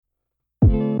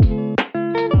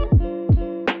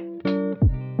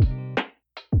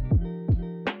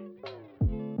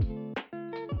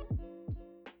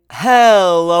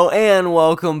Hello and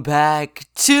welcome back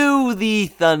to the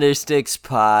Thundersticks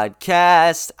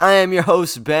podcast. I am your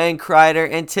host, Ben Kreider,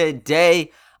 and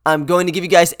today I'm going to give you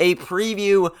guys a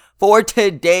preview for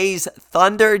today's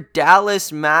Thunder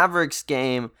Dallas Mavericks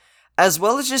game, as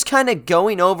well as just kind of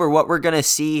going over what we're going to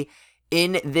see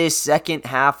in this second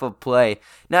half of play.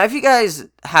 Now, if you guys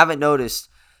haven't noticed,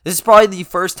 this is probably the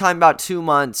first time in about 2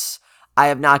 months I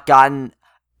have not gotten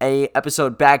a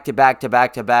episode back to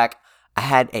back. I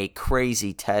had a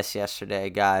crazy test yesterday,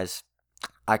 guys.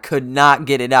 I could not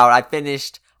get it out. I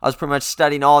was pretty much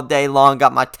studying all day long,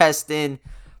 got my test in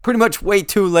pretty much way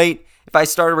too late. If I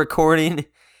started recording,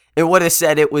 it would have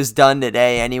said it was done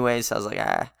today anyways. So I was like,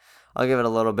 I'll give it a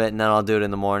little bit and then I'll do it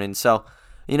in the morning. So,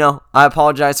 I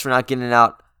apologize for not getting it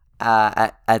out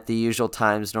at the usual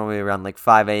times, normally around like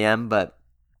 5 a.m. But,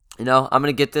 I'm going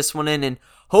to get this one in and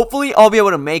hopefully I'll be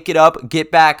able to make it up,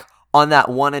 get back on that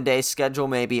one-a-day schedule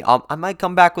maybe. I might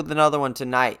come back with another one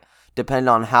tonight, depending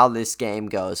on how this game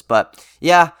goes. But,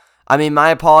 yeah, my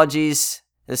apologies.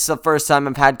 This is the first time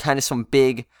I've had kind of some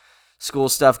big school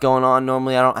stuff going on.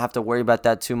 Normally, I don't have to worry about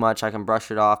that too much. I can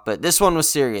brush it off. But this one was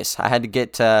serious. I had to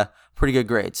get pretty good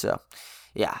grades. So,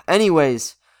 yeah.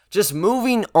 Anyways, just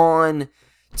moving on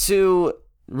to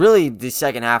really the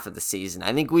second half of the season.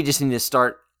 I think we just need to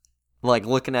start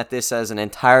looking at this as an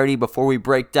entirety before we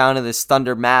break down to this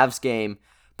Thunder Mavs game.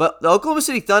 But the Oklahoma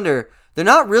City Thunder, they're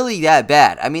not really that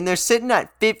bad. They're sitting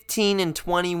at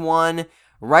 15-21.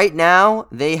 Right now,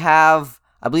 they have,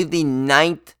 I believe, the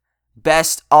 9th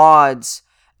best odds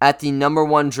at the number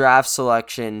 1 draft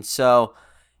selection. So,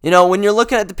 when you're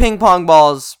looking at the ping pong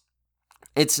balls,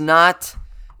 it's not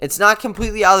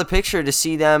completely out of the picture to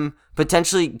see them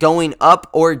potentially going up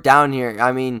or down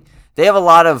here. They have a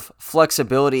lot of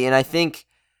flexibility, and I think,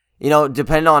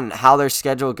 depending on how their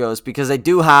schedule goes, because they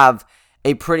do have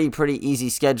a pretty easy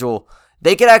schedule,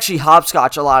 they could actually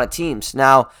hopscotch a lot of teams.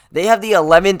 Now, they have the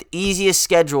 11th easiest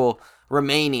schedule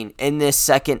remaining in this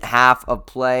second half of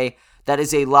play. That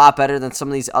is a lot better than some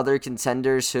of these other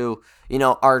contenders who,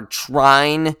 are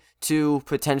trying to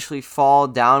potentially fall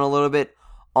down a little bit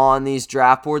on these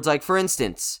draft boards. Like, for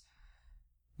instance,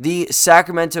 the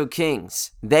Sacramento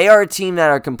Kings, they are a team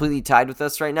that are completely tied with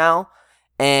us right now,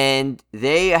 and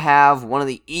they have one of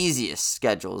the easiest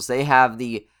schedules. They have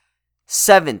the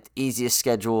 7th easiest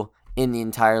schedule in the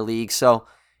entire league. So,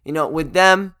 with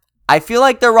them, I feel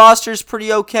like their roster is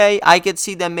pretty okay. I could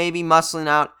see them maybe muscling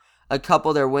out a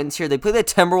couple of their wins here. They play the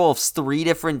Timberwolves 3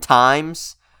 different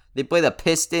times. They play the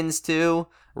Pistons too,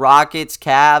 Rockets,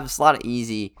 Cavs, a lot of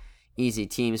easy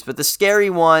teams. But the scary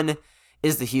one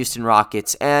is the Houston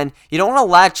Rockets. And you don't want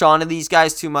to latch on to these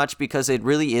guys too much because it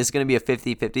really is going to be a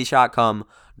 50-50 shot come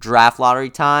draft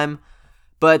lottery time.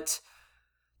 But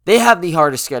they have the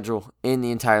hardest schedule in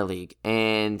the entire league.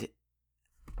 And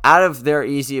out of their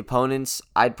easy opponents,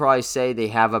 I'd probably say they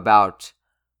have about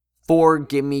 4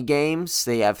 gimme games.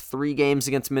 They have 3 games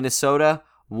against Minnesota,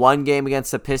 1 game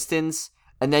against the Pistons,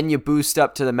 and then you boost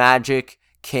up to the Magic,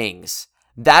 Kings.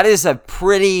 That is a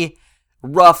pretty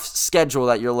rough schedule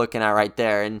that you're looking at right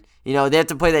there. And, they have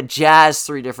to play the Jazz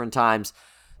 3 different times.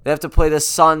 They have to play the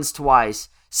Suns twice.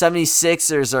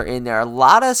 76ers are in there. A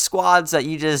lot of squads that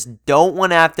you just don't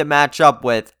want to have to match up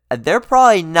with. They're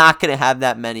probably not going to have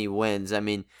that many wins.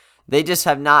 They just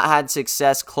have not had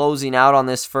success closing out on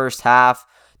this first half.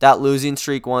 That losing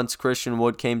streak once Christian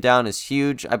Wood came down is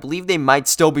huge. I believe they might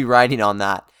still be riding on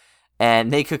that.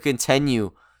 And they could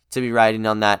continue to be riding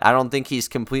on that. I don't think he's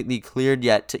completely cleared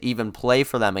yet to even play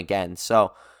for them again.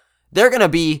 So they're going to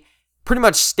be pretty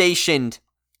much stationed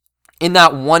in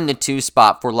that 1 to 2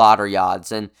 spot for lottery odds.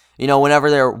 And,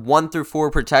 whenever their 1 through 4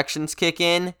 protections kick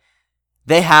in,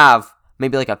 they have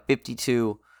maybe like a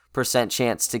 52%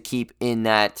 chance to keep in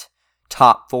that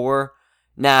top 4.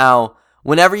 Now,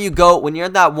 when you're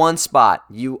in that 1 spot,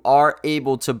 you are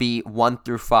able to be 1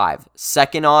 through 5.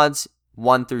 Second odds,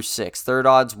 1 through 6. Third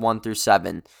odds, 1 through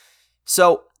 7.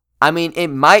 So, it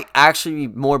might actually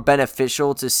be more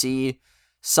beneficial to see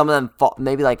some of them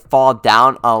fall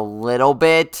down a little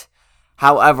bit.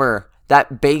 However,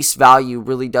 that base value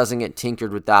really doesn't get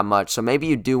tinkered with that much. So maybe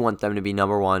you do want them to be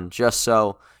number 1 just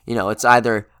so, it's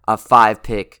either a 5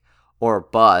 pick or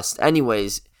bust.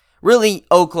 Anyways, really,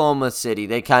 Oklahoma City,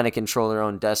 they kind of control their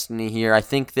own destiny here. I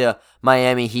think the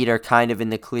Miami Heat are kind of in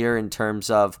the clear in terms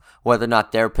of whether or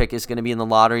not their pick is going to be in the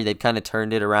lottery. They've kind of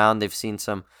turned it around. They've seen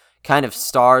some kind of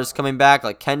stars coming back,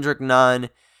 like Kendrick Nunn,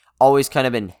 always kind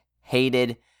of been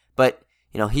hated, but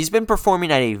he's been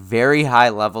performing at a very high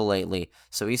level lately,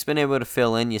 so he's been able to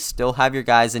fill in. You still have your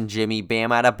guys in Jimmy.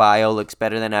 Bam Adebayo looks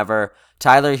better than ever.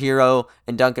 Tyler Hero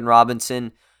and Duncan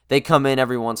Robinson, They come in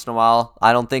every once in a while.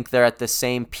 I don't think they're at the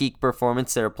same peak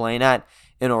performance they were playing at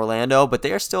in Orlando, but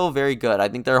they are still very good. I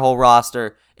think their whole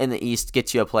roster in the East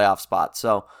gets you a playoff spot.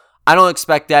 So I don't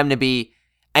expect them to be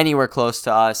anywhere close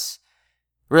to us.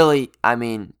 Really, I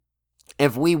mean,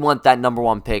 if we want that number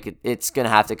one pick, it's going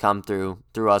to have to come through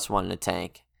us wanting to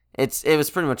tank. It was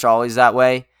pretty much always that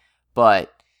way, but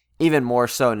even more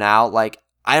so now. Like,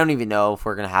 I don't even know if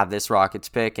we're going to have this Rockets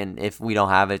pick, and if we don't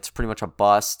have it, it's pretty much a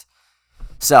bust.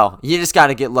 So you just got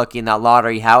to get lucky in that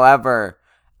lottery. However,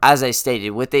 as I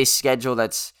stated, with a schedule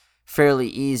that's fairly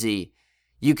easy,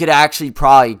 you could actually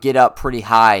probably get up pretty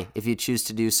high if you choose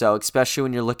to do so, especially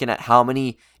when you're looking at how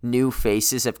many new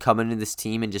faces have come into this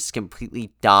team and just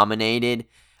completely dominated.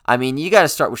 I mean, you got to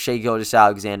start with Shai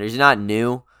Gilgeous-Alexander. He's not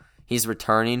new. He's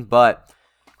returning, but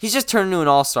he's just turned into an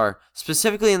all-star,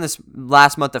 specifically in this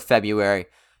last month of February.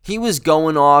 He was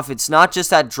going off. It's not just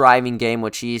that driving game,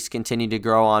 which he's continued to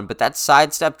grow on, but that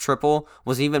sidestep triple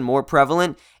was even more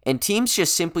prevalent, and teams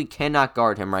just simply cannot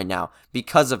guard him right now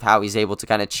because of how he's able to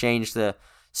kind of change the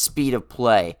speed of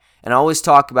play. And I always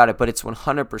talk about it, but it's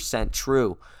 100%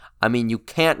 true. I mean, you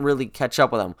can't really catch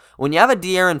up with him. When you have a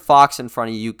De'Aaron Fox in front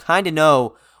of you, you kind of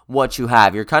know what you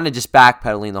have. You're kind of just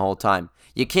backpedaling the whole time.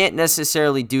 You can't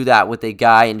necessarily do that with a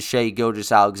guy in Shai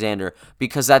Gilgeous-Alexander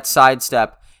because that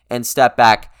sidestep and step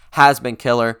back has been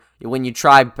killer. When you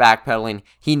try backpedaling,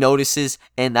 he notices,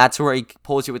 and that's where he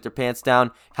pulls you with your pants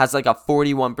down. Has like a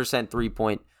 41%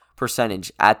 three-point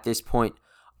percentage at this point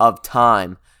of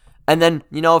time. And then,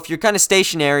 if you're kind of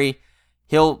stationary,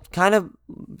 he'll kind of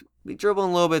be dribbling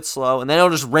a little bit slow, and then he'll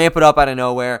just ramp it up out of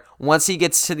nowhere. Once he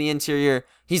gets to the interior,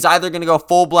 he's either going to go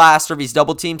full blast, or if he's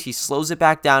double-teamed, he slows it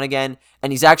back down again,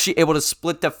 and he's actually able to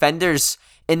split defenders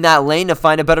in that lane to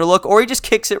find a better look, or he just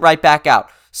kicks it right back out.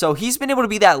 So he's been able to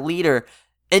be that leader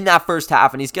in that first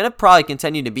half, and he's going to probably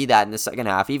continue to be that in the second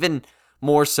half, even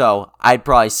more so, I'd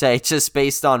probably say, just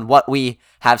based on what we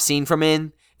have seen from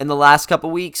him in the last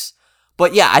couple weeks.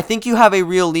 But yeah, I think you have a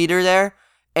real leader there,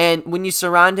 and when you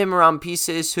surround him around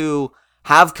pieces who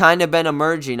have kind of been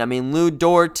emerging, I mean, Lu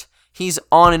Dort, he's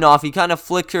on and off. He kind of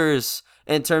flickers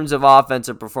in terms of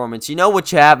offensive performance. You know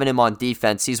what you have in him on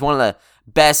defense. He's one of the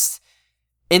best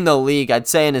in the league. I'd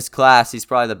say in his class, he's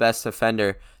probably the best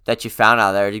defender that you found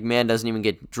out there. The man doesn't even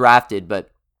get drafted,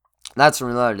 but that's for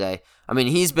another day. I mean,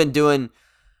 he's been doing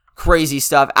crazy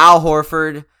stuff. Al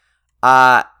Horford,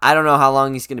 I don't know how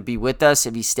long he's going to be with us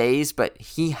if he stays, but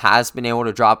he has been able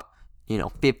to drop,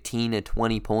 15 to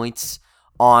 20 points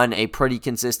on a pretty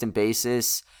consistent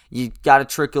basis. You got to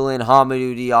trickle in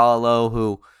Hamidou Diallo,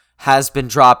 who has been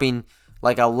dropping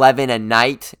like 11 a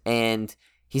night, and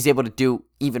he's able to do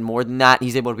even more than that.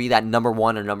 He's able to be that number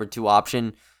one or number two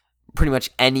option pretty much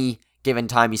any given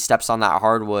time he steps on that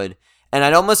hardwood. And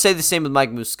I'd almost say the same with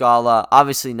Mike Muscala.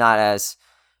 Obviously not as,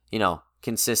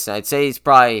 consistent. I'd say he's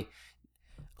probably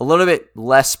a little bit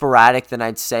less sporadic than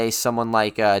I'd say someone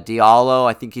like Diallo.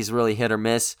 I think he's really hit or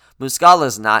miss.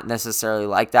 Muscala's not necessarily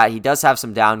like that. He does have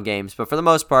some down games, but for the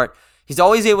most part, he's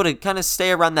always able to kind of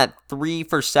stay around that 3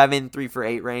 for 7, 3 for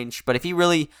 8 range. But if he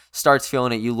really starts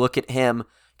feeling it, you look at him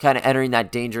kind of entering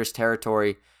that dangerous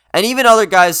territory. And even other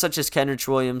guys such as Kenrich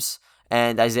Williams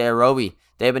and Isaiah Roby,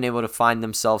 they've been able to find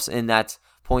themselves in that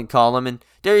point column. And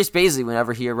Darius Bazley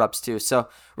whenever he erupts too. So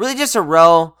really just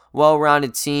a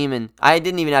well-rounded team. And I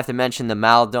didn't even have to mention the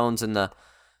Maldones and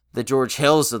the George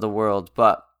Hills of the world.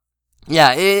 But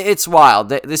yeah, it's wild.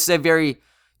 This is a very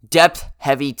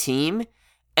depth-heavy team.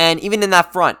 And even in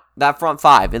that front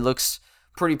five, it looks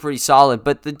pretty solid.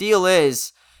 But the deal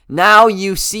is, now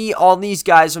you see all these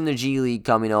guys from the G League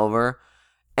coming over,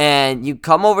 and you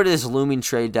come over to this looming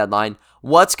trade deadline.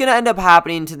 What's going to end up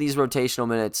happening to these rotational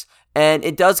minutes? And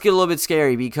it does get a little bit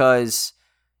scary because,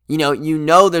 you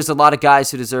know there's a lot of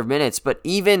guys who deserve minutes, but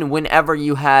even whenever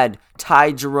you had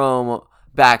Ty Jerome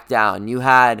back down, you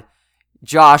had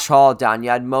Josh Hall down,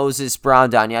 you had Moses Brown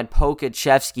down, you had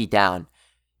Pokachevsky down,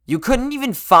 you couldn't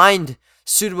even find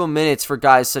suitable minutes for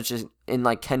guys such as in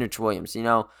like Kenrich Williams.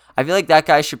 I feel like that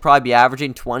guy should probably be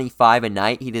averaging 25 a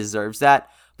night. He deserves that.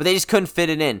 But they just couldn't fit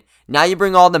it in. Now you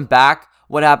bring all of them back.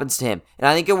 What happens to him? And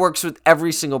I think it works with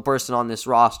every single person on this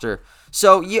roster.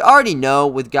 So you already know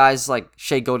with guys like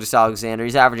Shai Gilgeous-Alexander,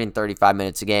 he's averaging 35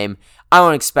 minutes a game. I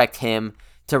don't expect him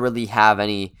to really have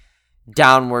any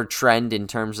downward trend in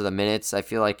terms of the minutes. I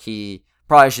feel like he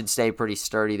probably should stay pretty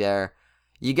sturdy there.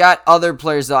 You got other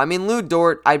players, though. I mean, Lu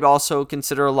Dort, I'd also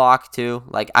consider a lock, too.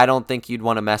 Like, I don't think you'd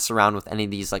want to mess around with any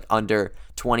of these, like, under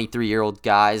 23-year-old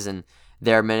guys and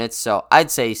their minutes. So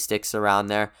I'd say he sticks around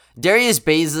there. Darius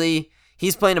Bazley,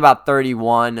 he's playing about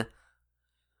 31.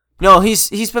 No,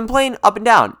 he's been playing up and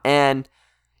down. And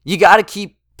you got to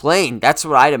keep playing. That's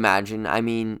what I'd imagine. I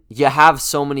mean, you have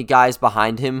so many guys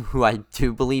behind him who I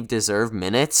do believe deserve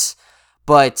minutes,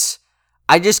 but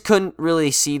I just couldn't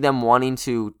really see them wanting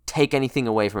to take anything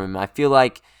away from him. I feel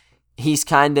like he's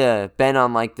kind of been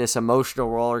on like this emotional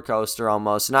roller coaster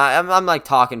almost, and I'm like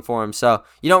talking for him, so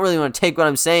you don't really want to take what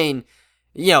I'm saying,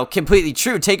 completely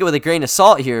true. Take it with a grain of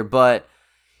salt here, but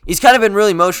he's kind of been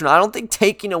really emotional. I don't think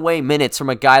taking away minutes from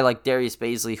a guy like Darius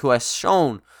Bazley, who has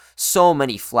shown so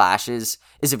many flashes,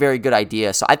 is a very good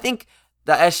idea. So I think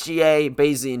the SGA,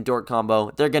 Bazley, and Dort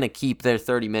combo, they're going to keep their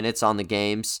 30 minutes on the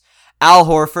games. Al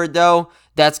Horford, though,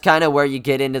 that's kind of where you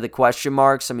get into the question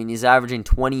marks. I mean, he's averaging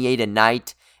 28 a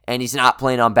night, and he's not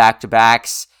playing on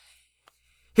back-to-backs.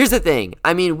 Here's the thing.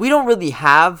 I mean, we don't really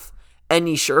have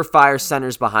any surefire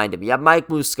centers behind him. You have Mike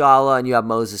Muscala and you have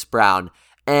Moses Brown.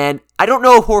 And I don't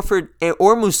know if Horford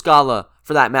or Muscala,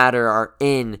 for that matter, are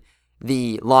in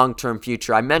the long-term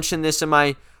future. I mentioned this in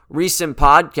my recent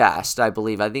podcast, I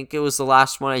believe. I think it was the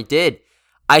last one I did.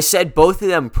 I said both of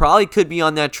them probably could be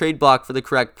on that trade block for the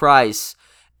correct price.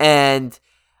 And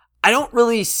I don't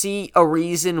really see a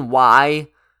reason why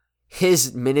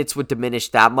his minutes would diminish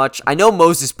that much. I know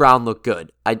Moses Brown looked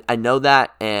good. I know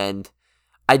that, and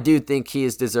I do think he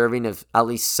is deserving of at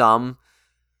least some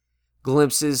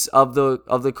glimpses of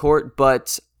the court,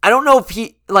 but I don't know if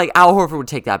Al Horford would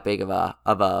take that big of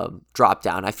a drop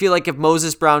down. I feel like if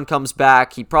Moses Brown comes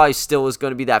back, he probably still is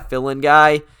going to be that fill-in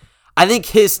guy. I think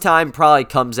his time probably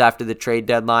comes after the trade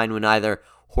deadline when either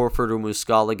Horford or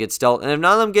Muscala gets dealt. And if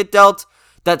none of them get dealt,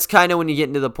 that's kind of when you get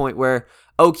into the point where,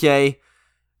 okay,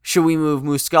 should we move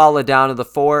Muscala down to the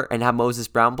 4 and have Moses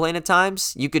Brown playing at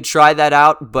times? You could try that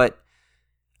out, but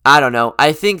I don't know.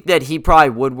 I think that he probably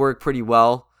would work pretty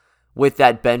well with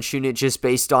that bench unit just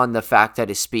based on the fact that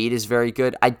his speed is very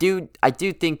good. I do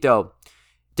think, though,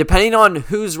 depending on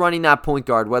who's running that point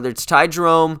guard, whether it's Ty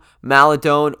Jerome,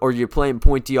 Maladone, or you're playing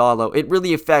Point Diallo, it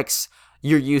really affects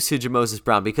your usage of Moses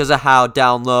Brown because of how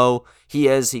down low he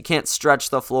is. He can't stretch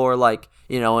the floor like,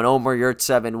 an Omer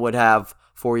Yurtseven would have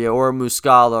for you, or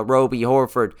Muscala, Roby,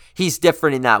 Horford. He's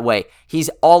different in that way. He's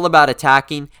all about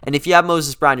attacking, and if you have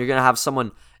Moses Brown, you're going to have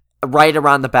someone right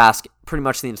around the basket pretty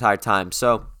much the entire time.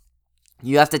 So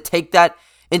you have to take that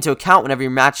into account whenever you're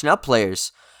matching up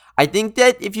players. I think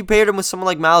that if you paired him with someone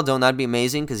like Maladone, that'd be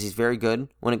amazing because he's very good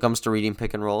when it comes to reading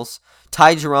pick and rolls.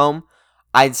 Ty Jerome,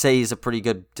 I'd say he's a pretty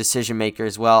good decision maker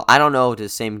as well. I don't know to the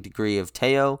same degree of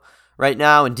Teo right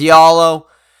now. And Diallo,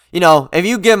 if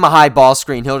you give him a high ball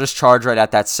screen, he'll just charge right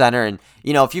at that center. And,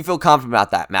 if you feel confident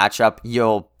about that matchup,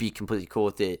 you'll be completely cool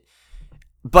with it.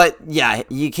 But, yeah,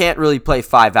 you can't really play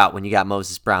 5 out when you got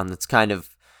Moses Brown. That's kind of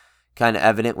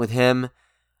evident with him.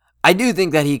 I do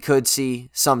think that he could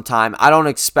see some time. I don't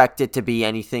expect it to be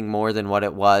anything more than what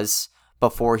it was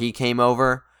before he came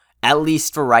over, at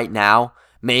least for right now.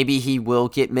 Maybe he will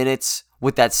get minutes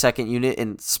with that second unit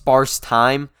in sparse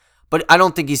time, but I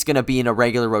don't think he's going to be in a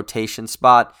regular rotation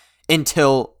spot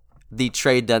until the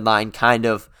trade deadline kind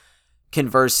of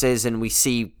converses and we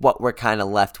see what we're kind of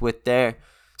left with there.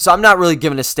 So I'm not really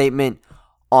giving a statement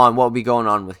on what will be going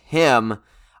on with him.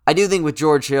 I do think with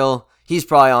George Hill, he's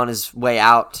probably on his way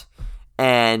out.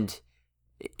 And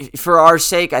for our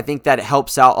sake, I think that it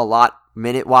helps out a lot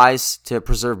minute-wise to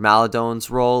preserve Maladone's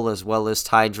role as well as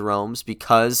Ty Jerome's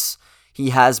because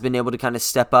he has been able to kind of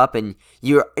step up. And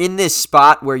you're in this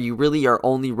spot where you really are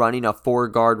only running a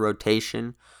 4-guard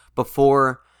rotation.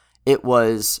 Before, it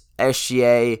was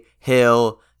SGA,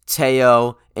 Hill,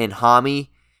 Teo, and Hami.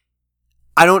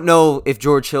 I don't know if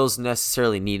George Hill's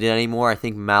necessarily needed anymore. I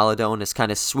think Maladone has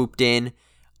kind of swooped in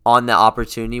on the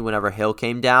opportunity whenever Hill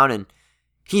came down, and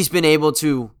he's been able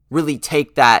to really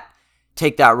take that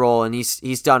role, and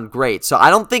he's done great. So I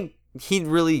don't think he'd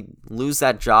really lose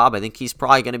that job. I think he's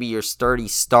probably going to be your sturdy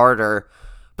starter,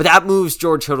 but that moves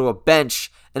George Hill to a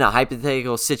bench in a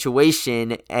hypothetical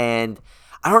situation, and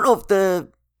I don't know if the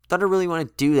Thunder really want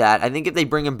to do that. I think if they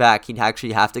bring him back, he'd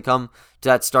actually have to come to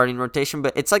that starting rotation,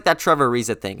 but it's like that Trevor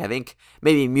Ariza thing. I think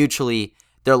maybe mutually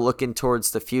they're looking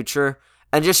towards the future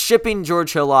and just shipping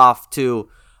George Hill off to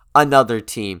another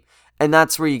team. And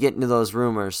that's where you get into those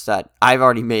rumors that I've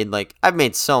already made. Like, I've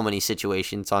made so many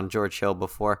situations on George Hill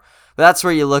before. But that's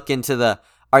where you look into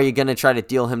are you going to try to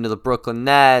deal him to the Brooklyn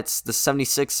Nets, the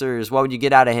 76ers? What would you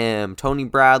get out of him? Tony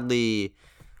Bradley,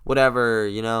 whatever,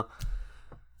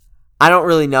 I don't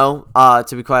really know,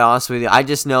 to be quite honest with you. I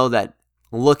just know that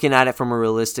looking at it from a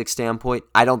realistic standpoint,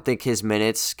 I don't think his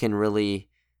minutes can really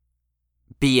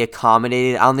be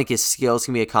accommodated. I don't think his skills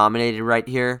can be accommodated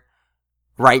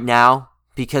right now,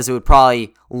 because it would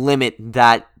probably limit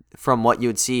that from what you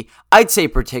would see. I'd say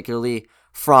particularly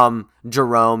from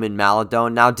Jerome and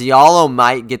Maladone. Now, Diallo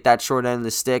might get that short end of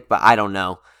the stick, but I don't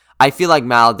know. I feel like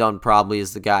Maladone probably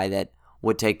is the guy that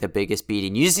would take the biggest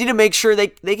beating. You just need to make sure they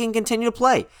can continue to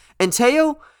play. And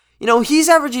Teo, he's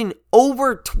averaging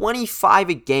over 25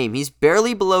 a game. He's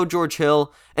barely below George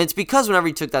Hill, and it's because whenever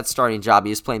he took that starting job,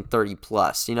 he was playing 30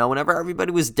 plus. Whenever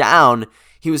everybody was down,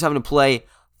 he was having to play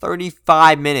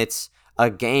 35 minutes a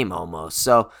game almost.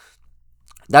 So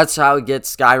that's how it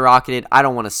gets skyrocketed. I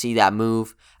don't want to see that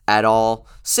move at all.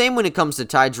 Same when it comes to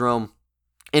Ty Jerome.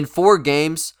 In 4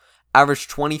 games, averaged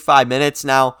 25 minutes.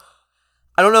 Now,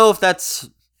 I don't know if that's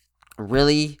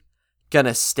really going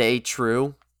to stay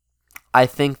true. I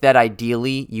think that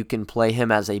ideally you can play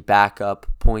him as a backup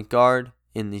point guard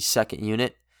in the second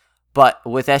unit. But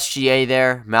with SGA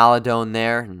there, Maladone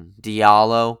there, and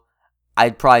Diallo,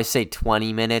 I'd probably say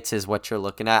 20 minutes is what you're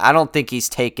looking at. I don't think he's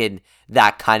taken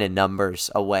that kind of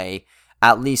numbers away,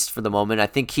 at least for the moment. I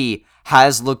think he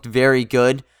has looked very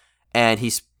good, and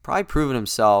he's probably proven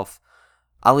himself,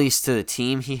 at least to the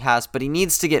team he has. But he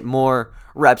needs to get more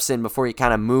reps in before you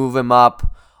kind of move him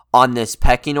up on this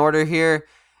pecking order here.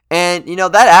 And,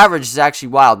 that average is actually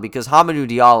wild because Hamidou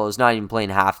Diallo is not even playing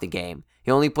half the game. He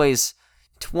only plays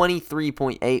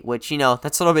 23.8, which,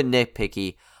 that's a little bit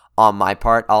nitpicky on my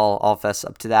part. I'll fess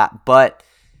up to that. But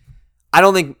I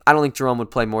don't think Jerome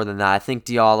would play more than that. I think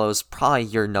Diallo is probably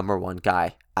your number one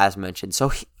guy, as mentioned.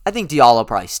 So I think Diallo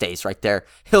probably stays right there.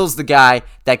 Hill's the guy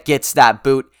that gets that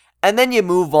boot. And then you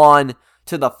move on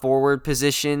to the forward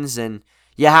positions, and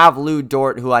you have Lou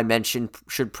Dort, who I mentioned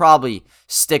should probably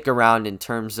stick around in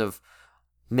terms of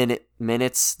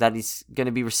minutes that he's going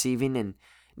to be receiving. And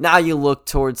now you look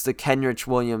towards the Kenrich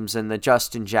Williams and the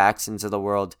Justin Jacksons of the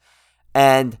world.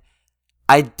 And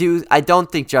I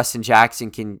don't think Justin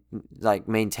Jackson can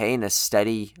maintain a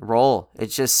steady role.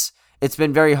 It's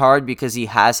been very hard because he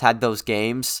has had those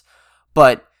games.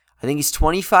 But I think he's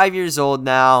 25 years old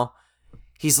now.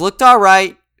 He's looked all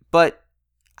right, but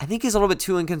I think he's a little bit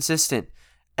too inconsistent.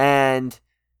 And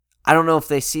I don't know if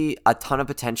they see a ton of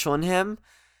potential in him.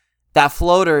 That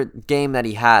floater game that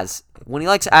he has, when he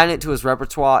likes adding it to his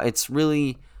repertoire, it's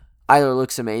really either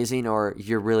looks amazing or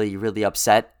you're really, really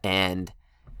upset. And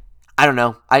I don't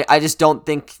know. I just don't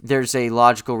think there's a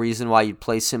logical reason why you'd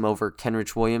place him over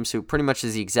Kenrich Williams, who pretty much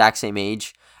is the exact same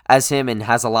age as him and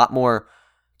has a lot more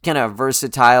kind of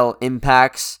versatile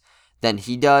impacts than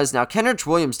he does. Now, Kenrich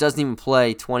Williams doesn't even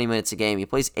play 20 minutes a game. He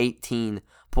plays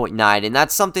 18.9, and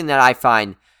that's something that I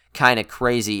find kind of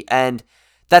crazy. And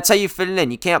that's how you fit it in.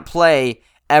 You can't play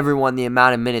everyone the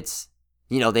amount of minutes,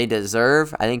 they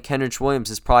deserve. I think Kenrich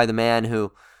Williams is probably the man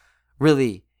who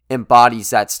really embodies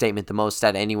that statement the most out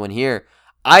of anyone here.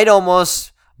 I'd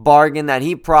almost bargain that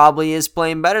he probably is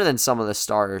playing better than some of the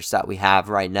starters that we have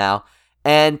right now.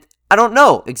 And I don't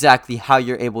know exactly how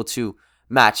you're able to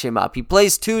match him up. He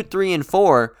plays 2, 3, and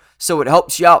 4, so it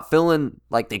helps you out filling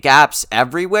the gaps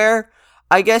everywhere,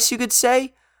 I guess you could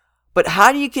say. But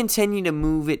how do you continue to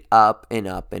move it up and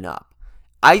up and up?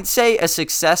 I'd say a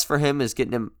success for him is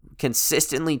getting him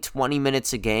consistently 20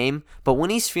 minutes a game, but when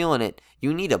he's feeling it,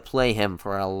 you need to play him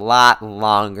for a lot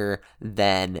longer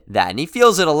than that. And he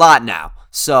feels it a lot now.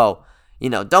 So,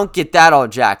 don't get that all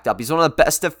jacked up. He's one of the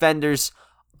best defenders,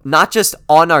 not just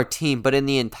on our team, but in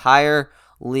the entire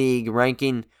league,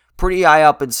 ranking pretty high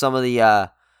up in some of the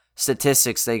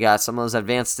statistics they got, some of those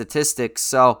advanced statistics.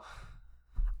 So,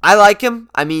 I like him.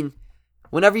 I mean,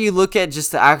 whenever you look at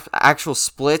just the actual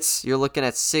splits, you're looking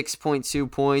at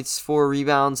 6.2 points, 4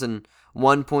 rebounds, and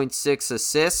 1.6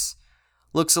 assists.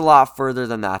 Looks a lot further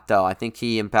than that, though. I think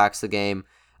he impacts the game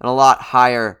in a lot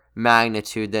higher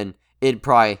magnitude than it'd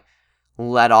probably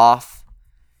let off.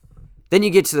 Then you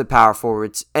get to the power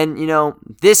forwards, and,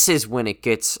 this is when it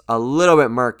gets a little bit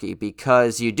murky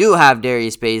because you do have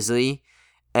Darius Bazley,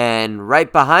 and right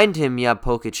behind him you have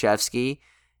Pokusevski,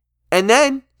 and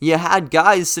then you had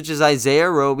guys such as Isaiah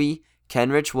Roby,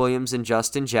 Kenrich Williams, and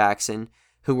Justin Jackson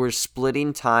who were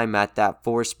splitting time at that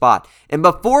 4 spot. And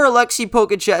before Aleksej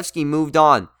Pokusevski moved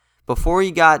on, before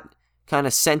he got kind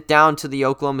of sent down to the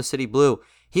Oklahoma City Blue,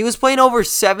 he was playing over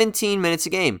 17 minutes a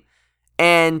game.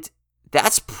 And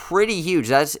that's pretty huge.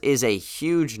 That is a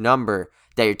huge number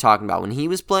that you're talking about. When he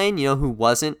was playing, who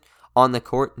wasn't on the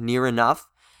court near enough?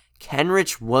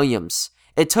 Kenrich Williams.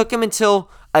 It took him until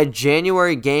a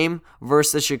January game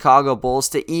versus the Chicago Bulls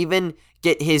to even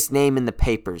get his name in the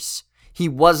papers. He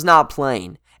was not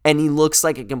playing, and he looks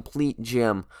like a complete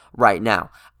gem right now.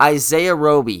 Isaiah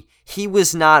Roby, he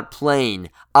was not playing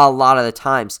a lot of the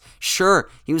times. Sure,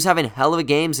 he was having hell of a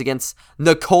games against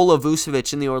Nikola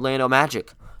Vucevic in the Orlando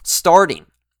Magic, starting,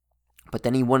 but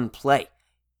then he wouldn't play.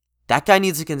 That guy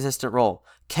needs a consistent role.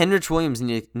 Kenrich Williams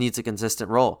needs a consistent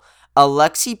role.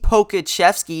 Alexei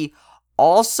Pokusevski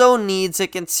also needs a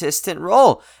consistent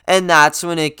role. And that's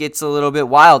when it gets a little bit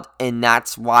wild. And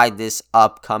that's why this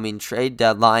upcoming trade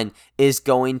deadline is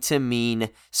going to mean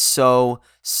so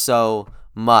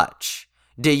much.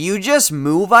 Do you just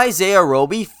move Isaiah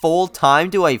Roby full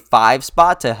time to a 5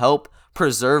 spot to help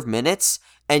preserve minutes?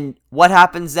 And what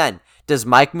happens then? Does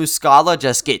Mike Muscala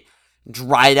just get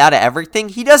dried out of everything?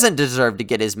 He doesn't deserve to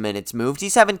get his minutes moved.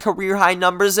 He's having career high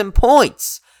numbers and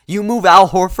points. You move Al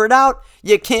Horford out?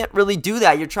 You can't really do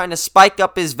that. You're trying to spike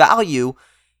up his value.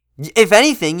 If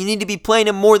anything, you need to be playing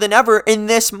him more than ever in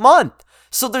this month.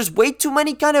 So there's way too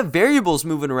many kind of variables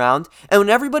moving around. And when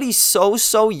everybody's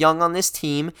so young on this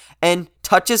team and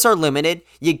touches are limited,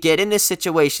 you get into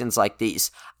situations like these.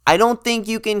 I don't think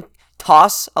you can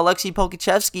toss Alexei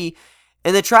Pokusevski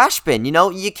in the trash bin.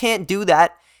 You can't do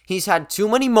that. He's had too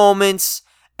many moments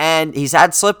and he's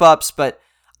had slip-ups, but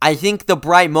I think the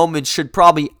bright moments should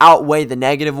probably outweigh the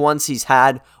negative ones he's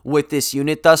had with this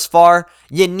unit thus far.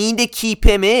 You need to keep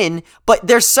him in, but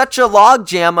there's such a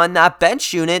logjam on that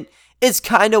bench unit. It's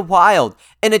kind of wild.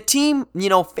 And a team,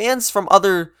 fans from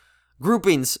other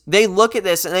groupings, they look at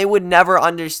this and they would never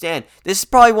understand. This is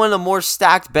probably one of the more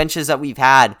stacked benches that we've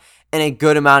had in a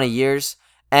good amount of years.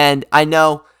 And I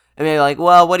know, like,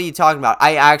 well, what are you talking about?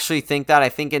 I actually think that. I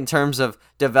think in terms of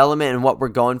development and what we're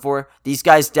going for, these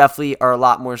guys definitely are a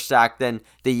lot more stacked than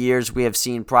the years we have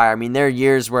seen prior. There are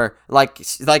years where, like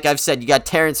I've said, you got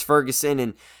Terrence Ferguson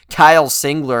and Kyle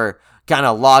Singler kind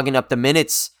of logging up the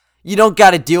minutes. You don't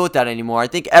got to deal with that anymore. I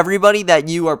think everybody that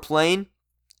you are playing,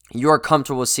 you are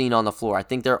comfortable seeing on the floor. I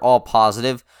think they're all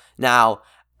positive. Now,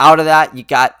 out of that, you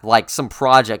got like some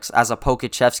projects, as a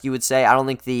Pokusevski would say. I don't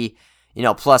think the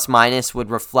plus minus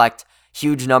would reflect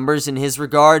huge numbers in his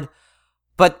regard,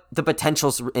 but the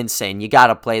potential's insane. You got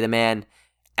to play the man,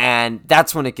 and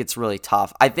that's when it gets really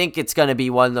tough. I think it's going to be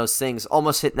one of those things,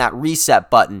 almost hitting that reset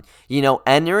button.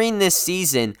 Entering this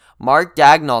season, Mark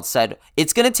Daigneault said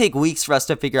it's going to take weeks for us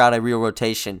to figure out a real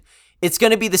rotation. It's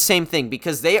going to be the same thing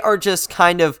because they are just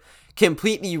kind of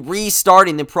completely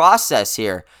restarting the process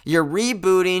here. You're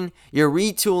rebooting, you're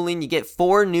retooling, you get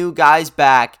 4 new guys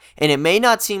back, and it may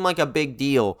not seem like a big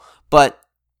deal, but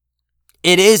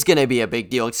it is going to be a big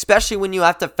deal, especially when you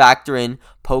have to factor in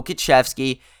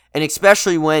Pokusevski, and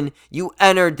especially when you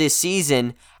entered this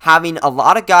season having a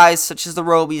lot of guys such as the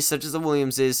Robys, such as the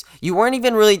Williamses, you weren't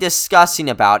even really discussing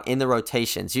about in the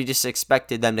rotations. You just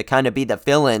expected them to kind of be the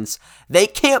fill-ins. They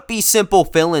can't be simple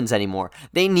fill-ins anymore.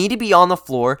 They need to be on the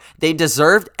floor. They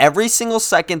deserved every single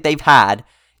second they've had.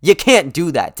 You can't do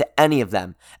that to any of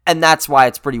them, and that's why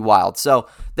it's pretty wild. So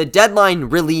the deadline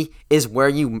really is where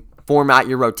you form out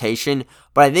your rotation,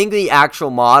 but I think the actual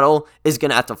model is going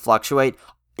to have to fluctuate.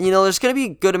 There's going to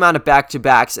be a good amount of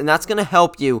back-to-backs, and that's going to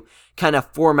help you kind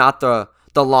of form out the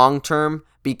long term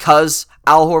because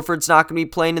Al Horford's not going to be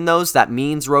playing in those. That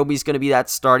means Roby's going to be that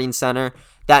starting center.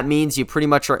 That means you pretty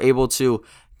much are able to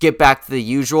get back to the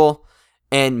usual,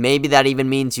 and maybe that even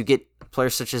means you get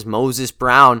players such as Moses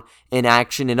Brown in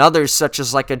action and others such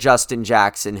as like a Justin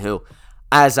Jackson who,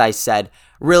 as I said,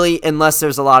 really, unless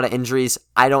there's a lot of injuries,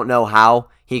 I don't know how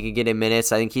he could get in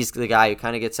minutes. I think he's the guy who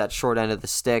kind of gets that short end of the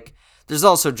stick. There's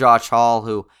also Josh Hall,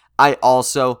 who I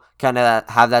also kind of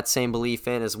have that same belief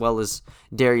in, as well as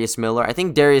Darius Miller. I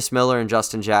think Darius Miller and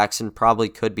Justin Jackson probably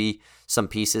could be some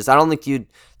pieces. I don't think you'd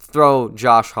throw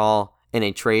Josh Hall in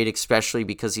a trade, especially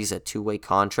because he's a 2-way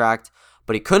contract.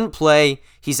 But he couldn't play.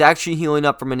 He's actually healing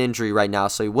up from an injury right now,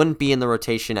 so he wouldn't be in the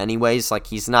rotation anyways. Like,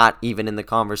 he's not even in the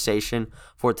conversation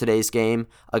for today's game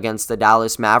against the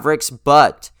Dallas Mavericks.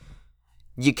 But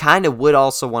you kind of would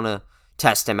also want to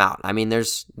test him out.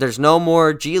 There's no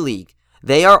more G League.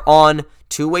 They are on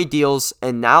 2-way deals,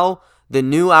 and now the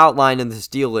new outline of this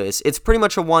deal is it's pretty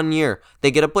much a 1 year.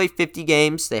 They get to play 50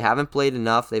 games. They haven't played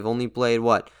enough. They've only played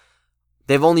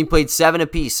They've only played 7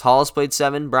 apiece. Hall's played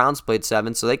 7, Brown's played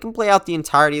 7, so they can play out the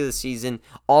entirety of the season,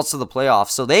 also the playoffs.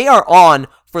 So they are on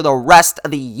for the rest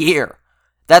of the year.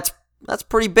 That's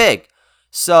pretty big.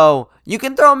 So you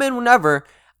can throw them in whenever.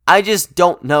 I just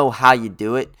don't know how you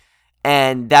do it.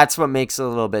 And that's what makes it a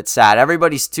little bit sad.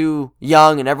 Everybody's too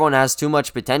young and everyone has too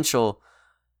much potential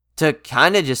to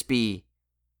kind of just be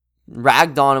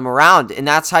ragged on them around. And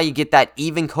that's how you get that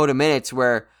even code of minutes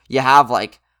where you have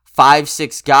like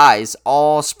 5-6 guys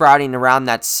all sprouting around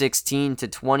that 16 to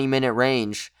 20 minute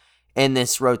range in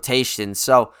this rotation.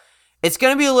 So it's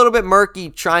going to be a little bit murky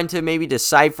trying to maybe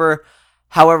decipher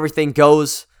how everything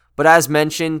goes. But as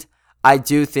mentioned, I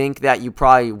do think that you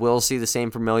probably will see the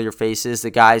same familiar faces, the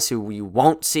guys who you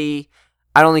won't see.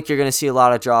 I don't think you're going to see a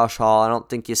lot of Josh Hall. I don't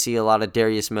think you see a lot of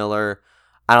Darius Miller.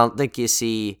 I don't think you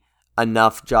see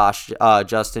enough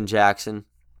Justin Jackson.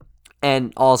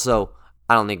 And also,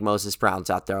 I don't think Moses Brown's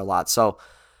out there a lot. So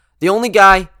the only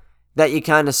guy that you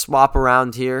kind of swap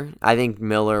around here, I think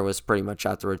Miller was pretty much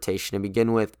out the rotation to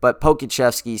begin with. But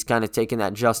Pokusevski's kind of taking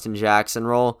that Justin Jackson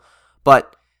role.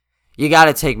 But you got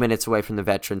to take minutes away from the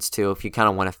veterans too if you kind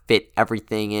of want to fit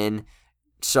everything in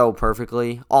so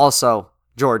perfectly. Also,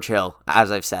 George Hill, as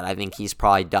I've said, I think he's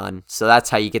probably done. So that's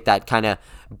how you get that kind of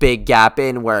big gap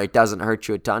in where it doesn't hurt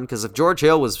you a ton. Because if George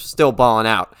Hill was still balling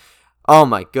out, oh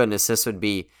my goodness, this would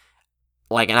be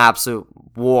like an absolute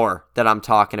war that I'm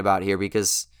talking about here.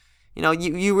 Because,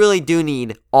 you really do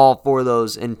need all four of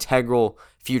those integral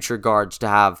future guards to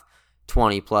have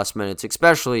 20-plus minutes,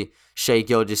 especially Shai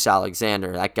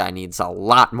Gilgeous-Alexander. That guy needs a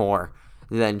lot more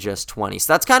than just 20.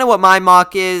 So that's kind of what my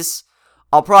mock is.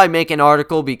 I'll probably make an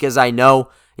article because I know,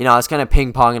 I was kind of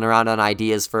ping-ponging around on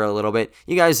ideas for a little bit.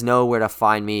 You guys know where to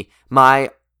find me.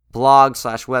 My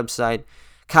blog/website,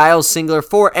 Kyle Singler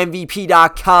for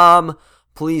MVP.com.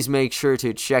 Please make sure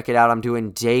to check it out. I'm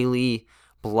doing daily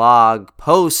blog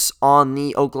posts on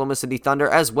the Oklahoma City Thunder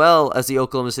as well as the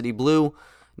Oklahoma City Blue.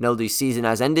 No, the season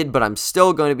has ended, but I'm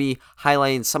still going to be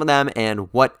highlighting some of them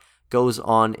and what goes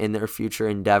on in their future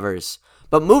endeavors.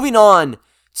 But moving on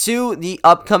to the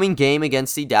upcoming game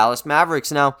against the Dallas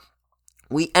Mavericks. Now,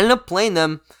 we ended up playing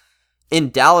them in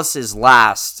Dallas's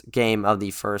last game of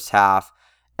the first half.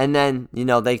 And then,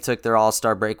 they took their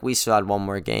All-Star break. We still had one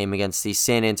more game against the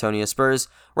San Antonio Spurs.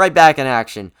 Right back in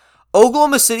action.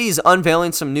 Oklahoma City is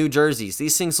unveiling some new jerseys.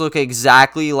 These things look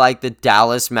exactly like the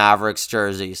Dallas Mavericks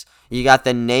jerseys. You got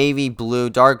the navy blue,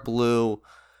 dark blue.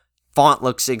 Font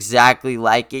looks exactly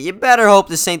like it. You better hope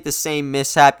this ain't the same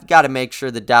mishap. You got to make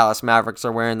sure the Dallas Mavericks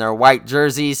are wearing their white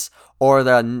jerseys or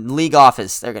the league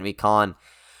office. They're going to be calling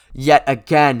yet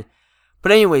again.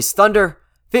 But anyways, Thunder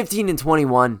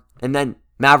 15-21, and then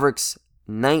Mavericks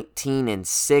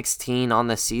 19-16 on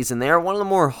the season. They are one of the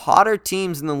more hotter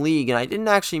teams in the league, and I didn't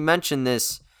actually mention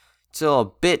this till a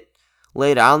bit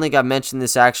later. I don't think I mentioned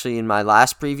this actually in my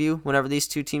last preview whenever these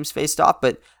two teams faced off,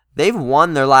 but they've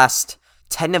won their last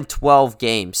 10 of 12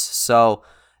 games. So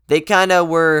they kind of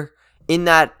were in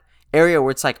that area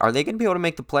where it's like, are they going to be able to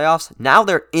make the playoffs? Now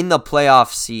they're in the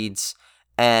playoff seeds,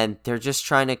 and they're just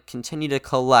trying to continue to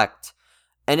collect.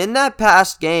 And in that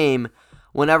past game,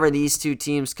 whenever these two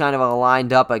teams kind of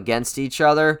aligned up against each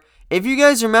other, if you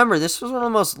guys remember, this was one of the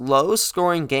most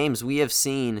low-scoring games we have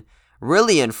seen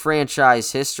really in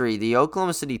franchise history. The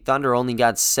Oklahoma City Thunder only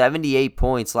got 78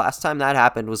 points. Last time that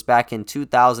happened was back in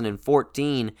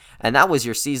 2014, and that was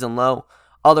your season low.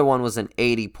 Other one was an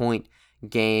 80-point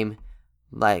game,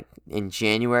 like in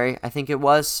January, I think it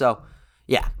was. So,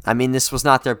 yeah, this was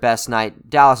not their best night.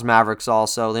 Dallas Mavericks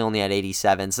also, they only had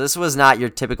 87. So this was not your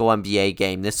typical NBA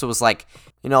game. This was like,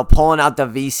 pulling out the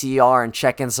VCR and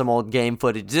checking some old game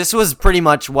footage. This was pretty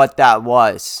much what that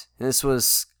was. This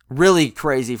was really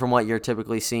crazy from what you're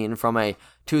typically seeing from a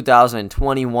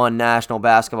 2021 national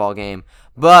basketball game.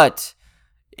 But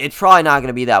it's probably not going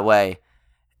to be that way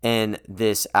in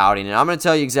this outing. And I'm going to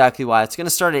tell you exactly why. It's going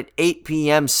to start at 8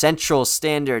 p.m. Central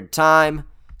Standard Time.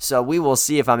 So we will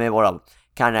see if I'm able to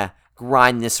kind of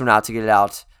grind this one out to get it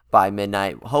out by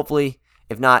midnight. Hopefully,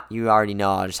 if not, you already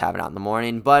know I'll just have it out in the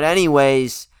morning. But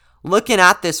anyways, looking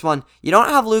at this one, you don't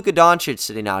have Luka Doncic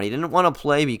sitting out. He didn't want to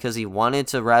play because he wanted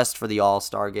to rest for the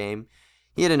All-Star game.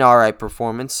 He had an alright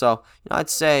performance, so I'd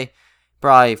say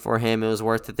probably for him it was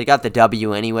worth it. They got the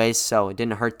W anyways, so it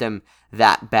didn't hurt them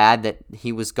that bad that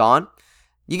he was gone.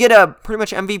 You get a pretty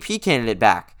much MVP candidate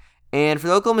back. And for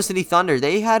the Oklahoma City Thunder,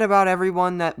 they had about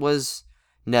everyone that was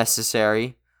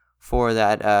necessary for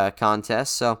that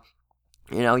contest. So,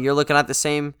 you're looking at the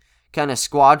same kind of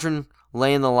squadron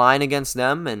laying the line against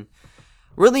them. And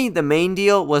really, the main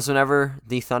deal was whenever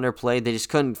the Thunder played, they just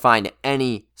couldn't find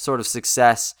any sort of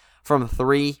success from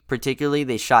three, particularly.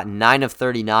 They shot 9 of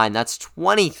 39. That's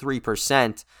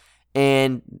 23%.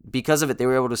 And because of it, they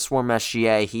were able to swarm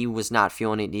SGA. He was not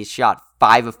feeling it. He shot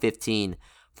 5 of 15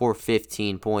 for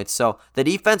 15 points. So the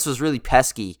defense was really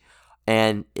pesky,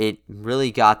 and it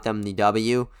really got them the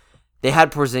W. They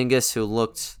had Porzingis, who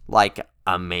looked like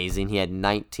amazing. He had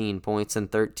 19 points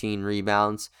and 13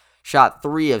 rebounds. Shot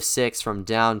 3 of 6 from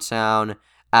downtown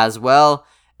as well.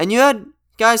 And you had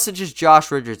guys such as Josh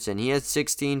Richardson. He had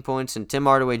 16 points, and Tim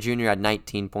Hardaway Jr. had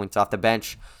 19 points off the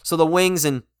bench. So the wings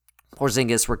and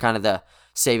Porzingis were kind of the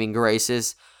saving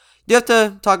graces. You have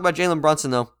to talk about Jalen Brunson,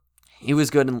 though. He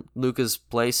was good in Luka's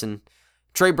place, and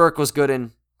Trey Burke was good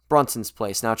in Brunson's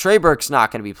place. Now, Trey Burke's not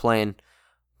going to be playing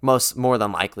more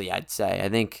than likely, I'd say. I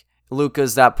think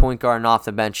Luka's that point guard, and off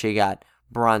the bench, you got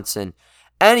Brunson.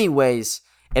 Anyways,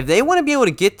 if they want to be able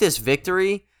to get this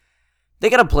victory, they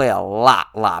got to play a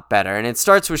lot better. And it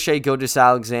starts with Shai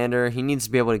Gilgeous-Alexander. He needs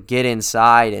to be able to get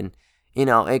inside, and,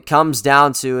 it comes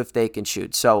down to if they can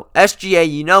shoot. So SGA,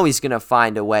 he's going to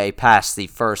find a way past the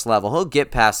first level. He'll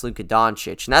get past Luka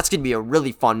Doncic, and that's going to be a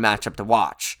really fun matchup to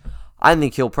watch. I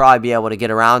think he'll probably be able to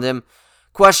get around him.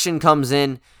 Question comes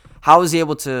in, how is he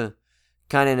able to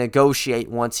kind of negotiate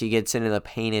once he gets into the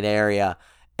painted area?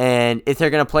 And if they're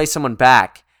going to play someone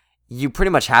back, you pretty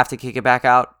much have to kick it back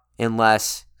out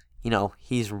unless,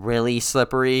 he's really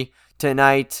slippery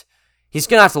tonight. He's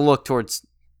going to have to look towards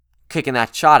kicking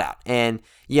that shot out. And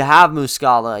you have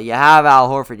Muscala, you have Al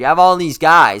Horford, you have all these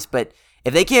guys, but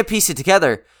if they can't piece it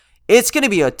together, it's going to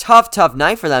be a tough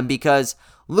night for them because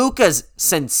Luka's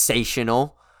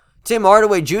sensational. Tim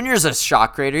Hardaway Jr. is a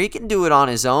shot creator. He can do it on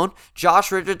his own.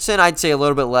 Josh Richardson, I'd say a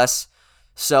little bit less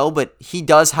so, but he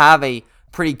does have a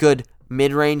pretty good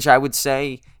mid-range, I would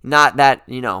say. Not that,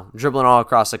 dribbling all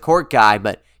across the court guy,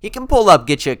 but he can pull up,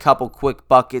 get you a couple quick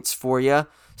buckets for you.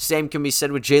 Same can be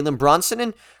said with Jalen Brunson,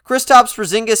 and Kristaps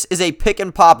Porzingis is a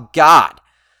pick-and-pop god.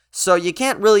 So you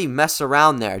can't really mess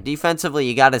around there. Defensively,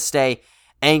 you got to stay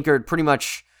anchored pretty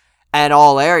much at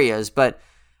all areas, but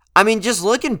just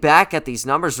looking back at these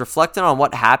numbers, reflecting on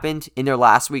what happened in their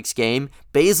last week's game,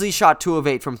 Bazley shot 2 of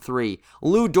 8 from 3.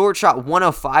 Lou Dort shot 1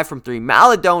 of 5 from 3.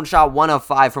 Maledon shot 1 of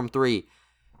 5 from 3.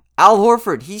 Al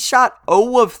Horford, he shot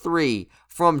 0 of 3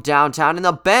 from downtown. And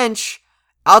the bench,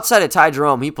 outside of Ty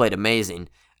Jerome, he played amazing.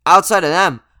 Outside of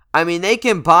them, they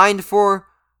combined for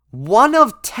 1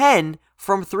 of 10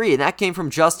 from 3. And that came from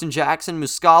Justin Jackson,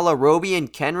 Muscala, Roby,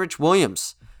 and Kenrich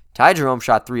Williams. Ty Jerome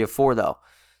shot 3 of 4, though.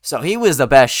 So he was the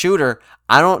best shooter.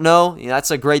 I don't know.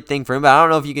 That's a great thing for him, but I don't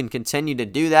know if you can continue to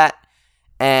do that.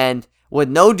 And with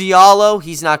no Diallo,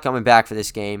 he's not coming back for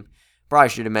this game. Probably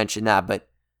should have mentioned that, but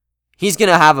he's going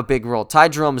to have a big role. Ty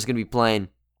Jerome is going to be playing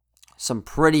some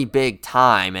pretty big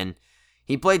time, and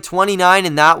he played 29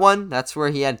 in that one. That's where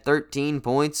he had 13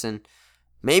 points, and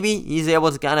maybe he's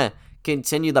able to kind of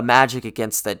continue the magic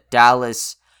against the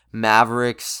Dallas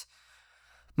Mavericks.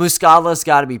 Muscala's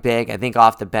got to be big. I think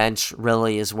off the bench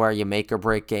really is where you make or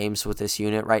break games with this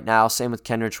unit right now. Same with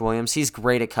Kenrich Williams. He's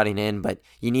great at cutting in, but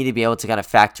you need to be able to kind of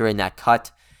factor in that cut.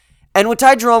 And with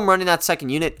Ty Jerome running that second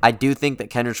unit, I do think that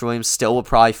Kenrich Williams still will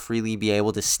probably freely be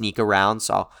able to sneak around.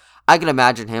 So I can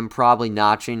imagine him probably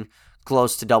notching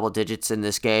close to double digits in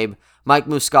this game. Mike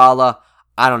Muscala,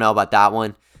 I don't know about that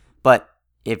one. But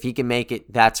if he can make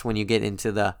it, that's when you get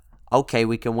into the okay,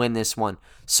 we can win this one.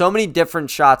 So many different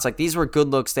shots. Like, these were good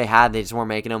looks they had. They just weren't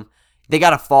making them. They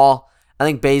got to fall. I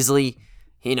think Bazley,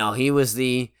 he was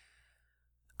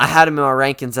I had him in my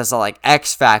rankings as a,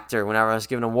 X factor whenever I was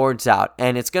giving awards out.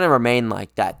 And it's going to remain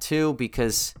like that, too,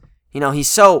 because, he's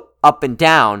so up and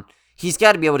down. He's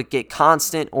got to be able to get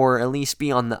constant or at least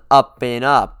be on the up and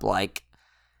up.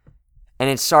 And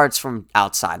it starts from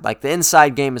outside. The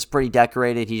inside game is pretty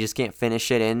decorated. He just can't finish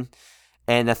it in.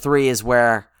 And the 3 is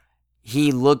where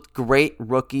he looked great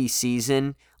rookie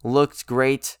season, looked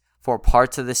great for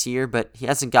parts of this year, but he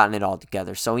hasn't gotten it all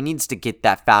together. So he needs to get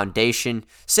that foundation.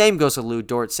 Same goes with Lou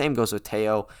Dort, same goes with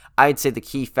Teo. I'd say the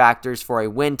key factors for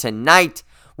a win tonight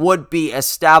would be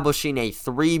establishing a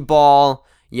 3-ball.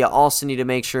 You also need to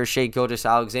make sure Shai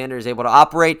Gilgeous-Alexander is able to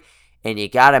operate, and you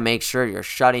got to make sure you're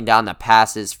shutting down the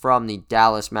passes from the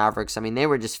Dallas Mavericks. They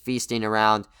were just feasting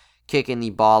around, kicking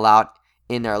the ball out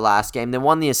in their last game. They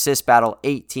won the assist battle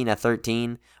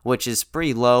 18-13, which is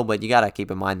pretty low, but you got to keep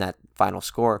in mind that final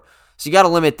score. So you got to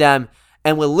limit them.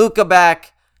 And with Luka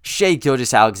back, Shai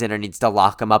Gilgeous-Alexander needs to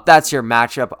lock him up. That's your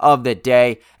matchup of the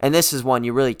day. And this is one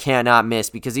you really cannot miss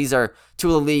because these are two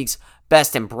of the league's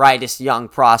best and brightest young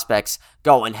prospects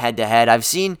going head-to-head. I've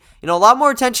seen a lot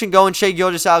more attention going Shai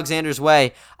Gilgeous-Alexander's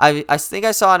way. I think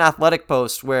I saw an Athletic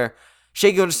post where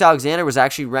Shai Gilgeous-Alexander was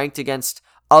actually ranked against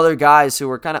other guys who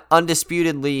were kind of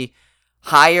undisputedly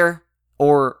higher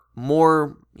or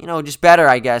more, just better,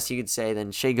 I guess you could say,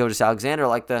 than Shai Gilgeous-Alexander,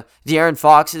 like the De'Aaron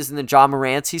Foxes and the John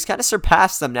Morants. He's kind of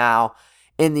surpassed them now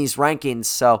in these rankings,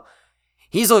 so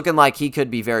he's looking like he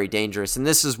could be very dangerous, and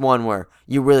this is one where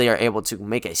you really are able to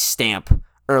make a stamp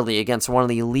early against one of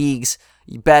the league's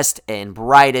best and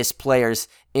brightest players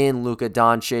in Luka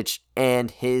Doncic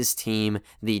and his team,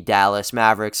 the Dallas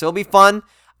Mavericks. So it'll be fun.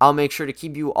 I'll make sure to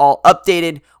keep you all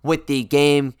updated with the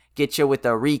game, get you with a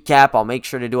recap. I'll make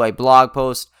sure to do a blog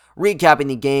post recapping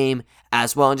the game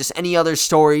as well, and just any other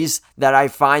stories that I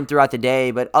find throughout the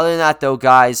day. But other than that, though,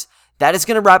 guys, that is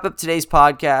going to wrap up today's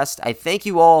podcast. I thank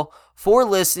you all for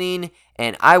listening,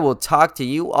 and I will talk to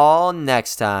you all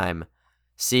next time.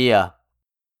 See ya.